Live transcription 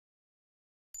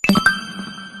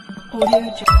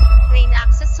Rain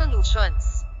Access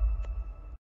Solutions.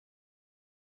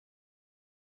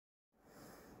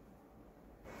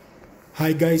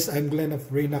 Hi guys, I'm Glenn of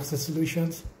Rain Access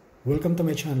Solutions. Welcome to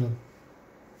my channel.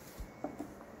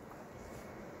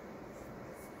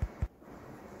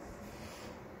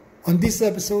 On this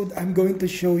episode, I'm going to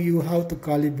show you how to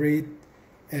calibrate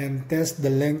and test the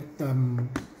length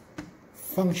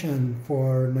function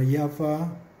for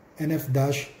Noyafa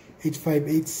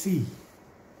NF-858C.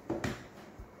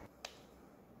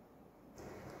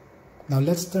 Now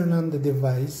let's turn on the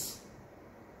device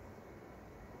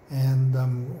and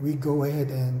we go ahead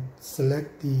and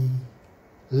select the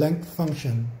length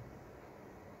function.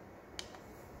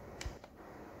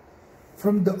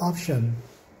 From the option,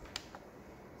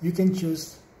 you can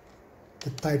choose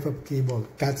the type of cable,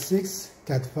 Cat6,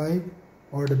 Cat5,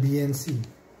 or the BNC.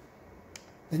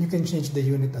 Then you can change the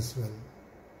unit as well.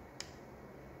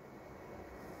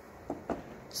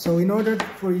 So in order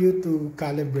for you to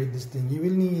calibrate this thing, you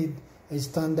will need a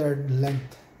standard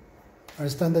length or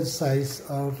standard size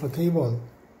of a cable.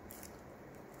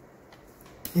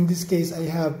 In this case, I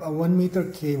have a 1 meter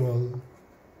cable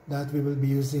that we will be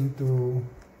using to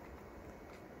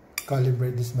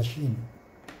calibrate this machine.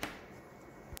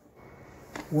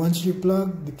 Once you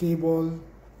plug the cable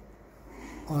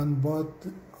on both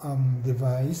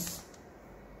device,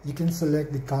 you can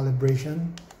select the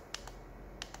calibration.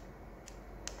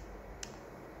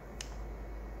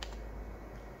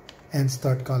 And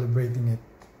start calibrating it.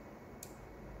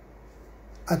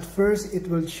 At first, it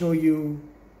will show you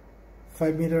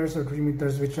 5 meters or 3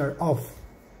 meters which are off.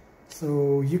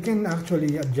 So you can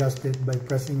actually adjust it by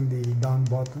pressing the down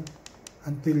button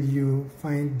until you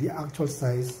find the actual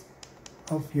size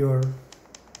of your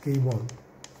cable.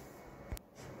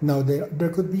 Now there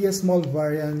could be a small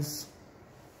variance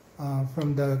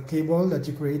from the cable that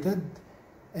you created,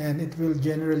 and it will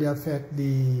generally affect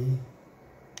the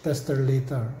tester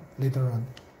later on,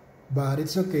 but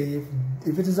it's okay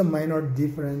if it is a minor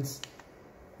difference.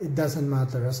 It doesn't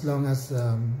matter as long as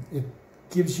it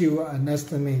gives you an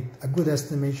estimate, a good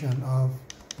estimation of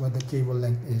what the cable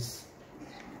length is.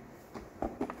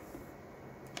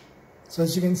 So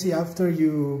as you can see, after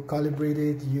you calibrate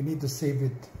it, you need to save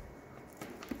it,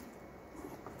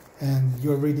 and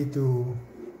you're ready to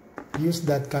use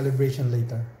that calibration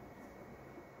later.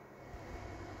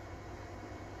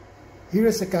 Here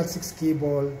is a Cat6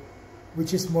 cable,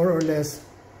 which is more or less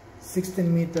 16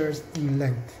 meters in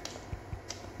length.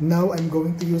 Now I'm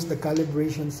going to use the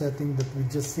calibration setting that we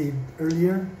just saved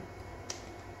earlier.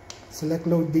 Select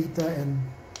load data and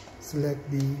select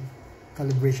the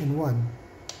calibration 1.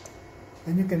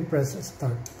 And you can press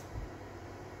start.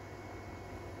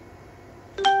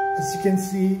 As you can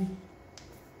see,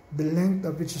 the length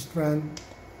of each strand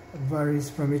varies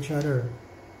from each other.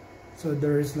 So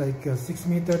there is like a 6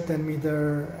 meter, 10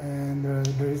 meter, and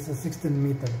there is a 16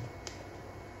 meter.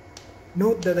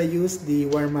 Note that I used the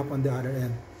wire map on the other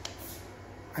end.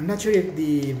 I'm not sure if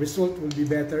the result will be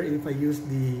better if I use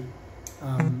the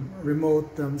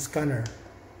remote scanner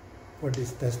for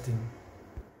this testing.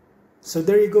 So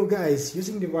there you go guys,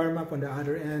 using the wire map on the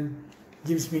other end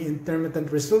gives me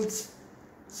intermittent results.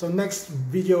 So next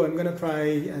video I'm gonna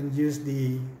try and use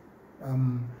the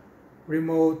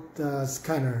remote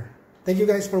scanner. Thank you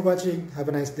guys for watching. Have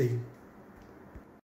a nice day.